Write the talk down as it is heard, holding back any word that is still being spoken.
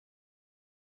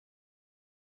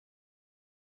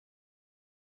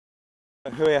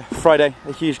Huia, Friday,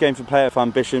 a huge game for player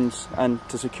ambitions and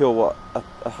to secure what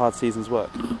a hard season's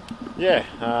work. Yeah,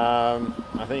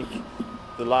 I think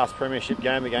the last Premiership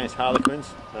game against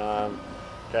Harlequins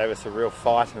gave us a real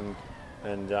fight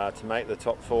and to make the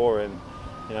top four. And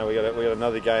you know we got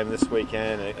another game this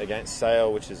weekend against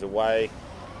Sale, which is away,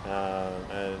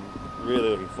 and really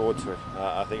looking forward to it.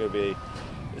 I think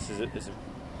this is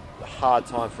a hard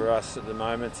time for us at the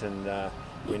moment, and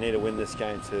we need to win this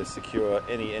game to secure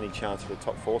any chance for the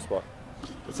top four spot.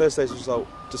 The Thursday's result,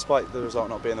 despite the result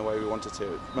not being the way we wanted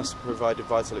to, it must have provided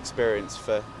vital experience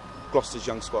for Gloucester's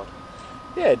young squad.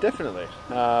 Yeah, definitely.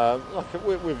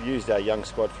 We've used our young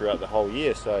squad throughout the whole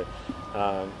year, so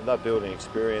they're building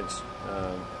experience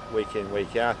week in,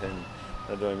 week out, and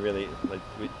they're doing really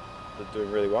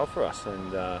well for us.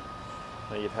 And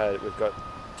we've got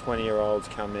 20-year-olds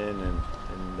come in and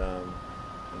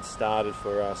started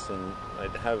for us, and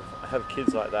have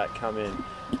kids like that come in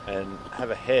and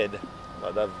have a head.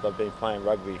 Like they've been playing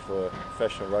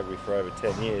professional rugby for over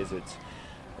 10 years.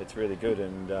 It's really good,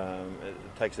 and it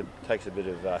takes a bit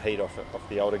of heat off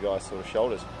the older guys' sort of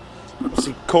shoulders.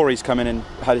 Obviously, Corey's come in and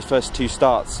had his first 2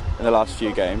 starts in the last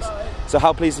few games. So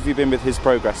how pleased have you been with his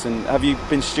progress, and have you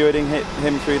been stewarding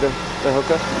him through the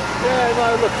hooker? Yeah,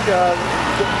 no, look,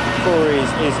 Corey,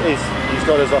 he's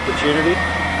got his opportunity.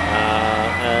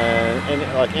 And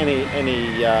like any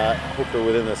hooker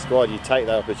within the squad, you take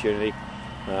that opportunity.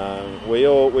 We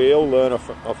all learn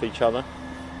off each other.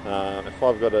 If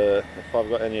I've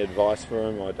got any advice for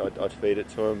him, I'd feed it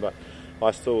to him. But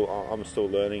I'm still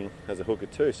learning as a hooker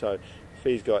too. So if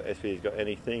he's got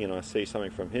anything, and I see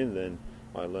something from him, then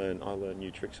I learn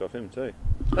new tricks off him too.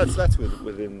 That's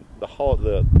within the whole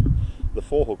the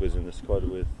 4 hookers in the squad,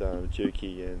 with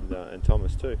Juki and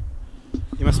Thomas too.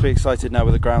 You must be excited now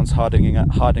with the grounds hardening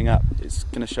up. It's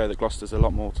going to show that Gloucester's a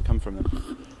lot more to come from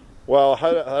them. Well,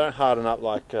 I don't harden up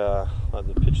like the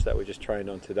pitch that we just trained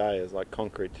on today. It's like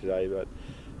concrete today, but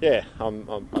yeah,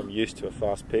 I'm used to a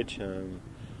fast pitch.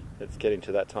 It's getting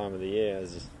to that time of the year.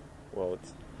 Well,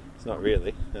 it's not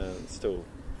really. It's still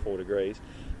 4 degrees,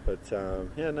 but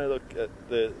yeah, no. Look,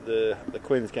 the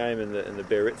Quins game and the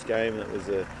Biarritz game, that was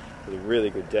a really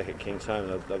good deck at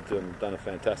Kingsholm. They've done a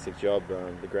fantastic job.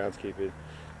 The groundskeeper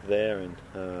there, and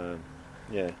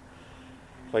yeah,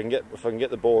 if I can get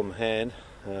the ball in the hand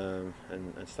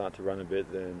and start to run a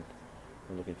bit, then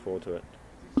I'm looking forward to it.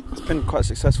 It's been quite a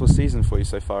successful season for you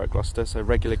so far at Gloucester. So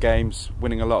regular games,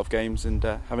 winning a lot of games, and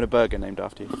having a burger named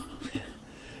after you.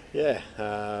 Yeah,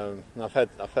 I've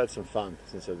had some fun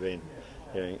since I've been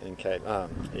here in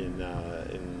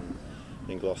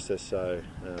Gloucester. So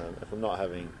if I'm not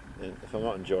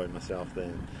enjoying myself,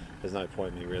 then there's no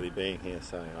point in me really being here.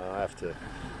 So I have to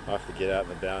get out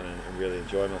and about and really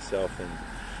enjoy myself. And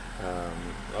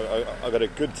I've got a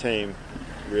good team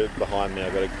behind me.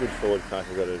 I've got a good forward pack.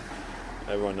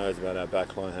 Everyone knows about our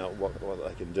back line, what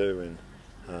they can do, and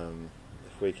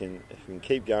if we can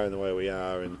keep going the way we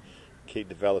are and keep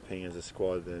developing as a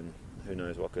squad, then who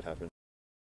knows what could happen.